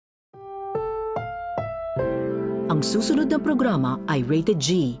Ang susunod na programa ay rated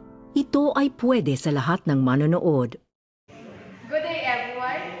G. Ito ay pwede sa lahat ng manonood. Good day,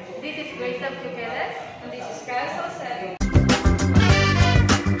 everyone. This is Grace of Luqueles, and this is Kyle Salcedo.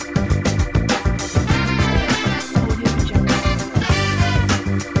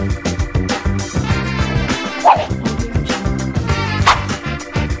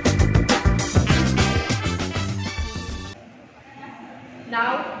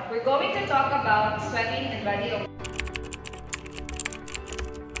 Now, we're going to talk about sweating and body odor.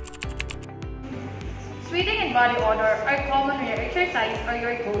 Sweating and body odor are common when you exercise or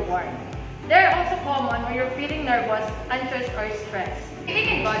you're too warm. They are also common when you're feeling nervous, anxious, or stressed. Sweating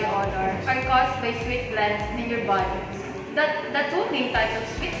and body odor are caused by sweat glands in your body. The two main types of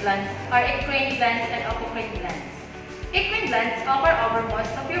sweat glands are eccrine glands and apocrine glands. Eccrine glands occur over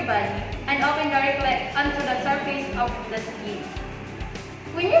most of your body and often directly onto the surface of the skin.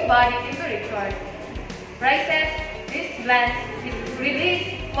 When your body temperature rises, these glands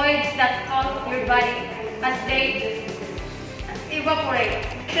release fluids that cause your body as they evaporate.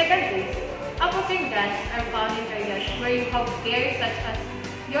 Secondly, apocrine glands are found in areas where you have hair such as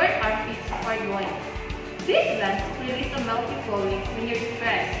your armpits or groin. These glands release a milky fluid when you're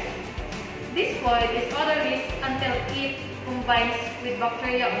stressed. This fluid is odorless until it combines with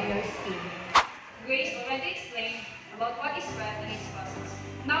bacteria on your skin. Grace already explained about what is sweat and its causes.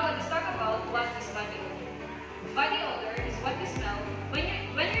 Now let's talk about what is body odor. Body odor is what you smell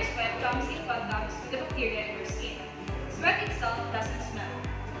when your sweat comes in contact with the bacteria in your skin. Sweat itself doesn't smell,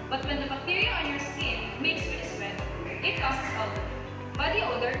 but when the bacteria on your skin mix with the sweat, it causes odor. Body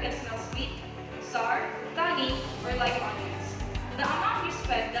odor can smell sweet, sour, tangy, or like onions. The amount you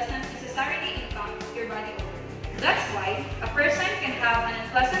sweat doesn't necessarily impact your body odor. That's why a person can have an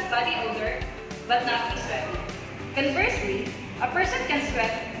unpleasant body odor but not be sweaty. Conversely, a person can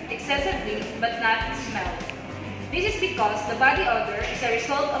sweat excessively but not smell. This is because the body odor is a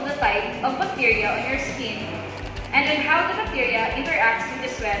result of the type of bacteria on your skin and on how the bacteria interacts with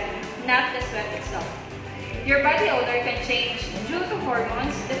the sweat, not the sweat itself. Your body odor can change due to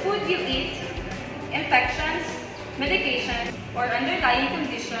hormones, the food you eat, infections, medication, or underlying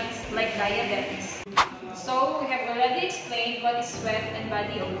conditions like diabetes. So, we have already explained what is sweat and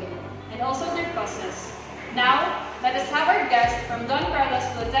body odor, and also their causes. Now, let us have our guest from Don Carlos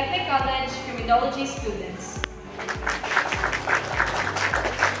Polytechnic College Criminology students. Good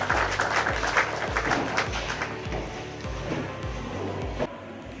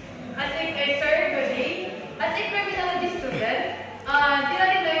day. As a criminology student, di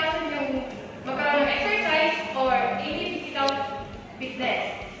natin naiwasan yung magkaroon ng exercise or any physical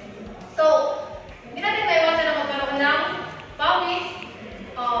fitness. So, di natin naiwasan na magkaroon ng pawis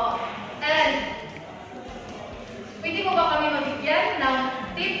and pwede mo ba kami mabigyan ng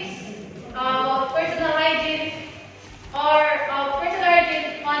tips, personal hygiene, or personal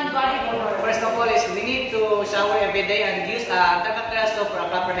hygiene on body odor? First of all is we need to shower every day and use antibacterial soap for a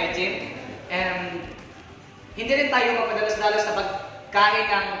proper hygiene. And hindi rin tayo magpadalos-dalos sa pagkain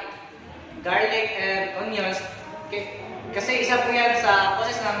ng garlic and onions kasi isa po yan sa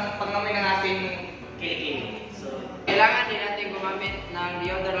process ng pagnamoy ng ating kilikili. So, kailangan din natin gumamit ng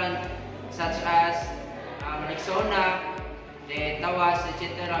deodorant such as Rexona, tawas,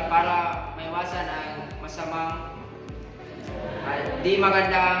 etc. para maiwasan ang masamang di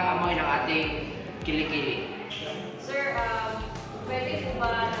magandang amoy ng ating kilikili. Sir, pwede po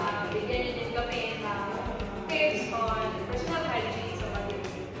ba na bigyan niyo din kami ng tips on personal hygiene sa body?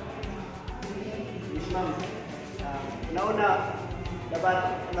 Yes, ma'am. Nauna, dapat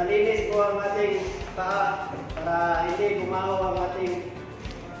malinis po ang ating paa para hindi gumaho ang ating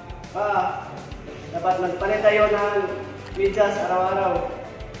paa. Dapat magpalit tayo ng medyas araw-araw.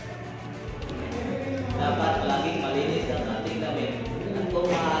 Dapat laging malinis ang ating damit. At kung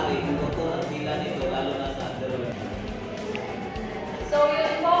maaari, puto ang tila nito lalo na sa underwear. So,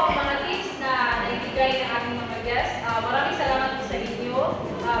 yun po ang mga tips na naibigay ng ating mga guests. Maraming salamat po sa inyo.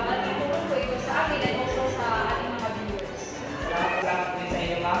 Malaking tulong po ito sa akin at also sa ating mga viewers. salamat po sa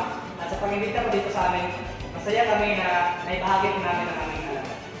inyo, ma'am. At sa pag-imbita po dito sa amin, masaya kami na naibahagi po namin ang aming alam.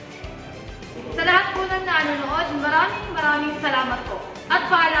 Sa lahat po ng nanonood, maraming salamat po. At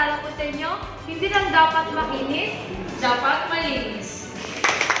paalala po sa inyo, hindi lang dapat makinis, dapat malinis.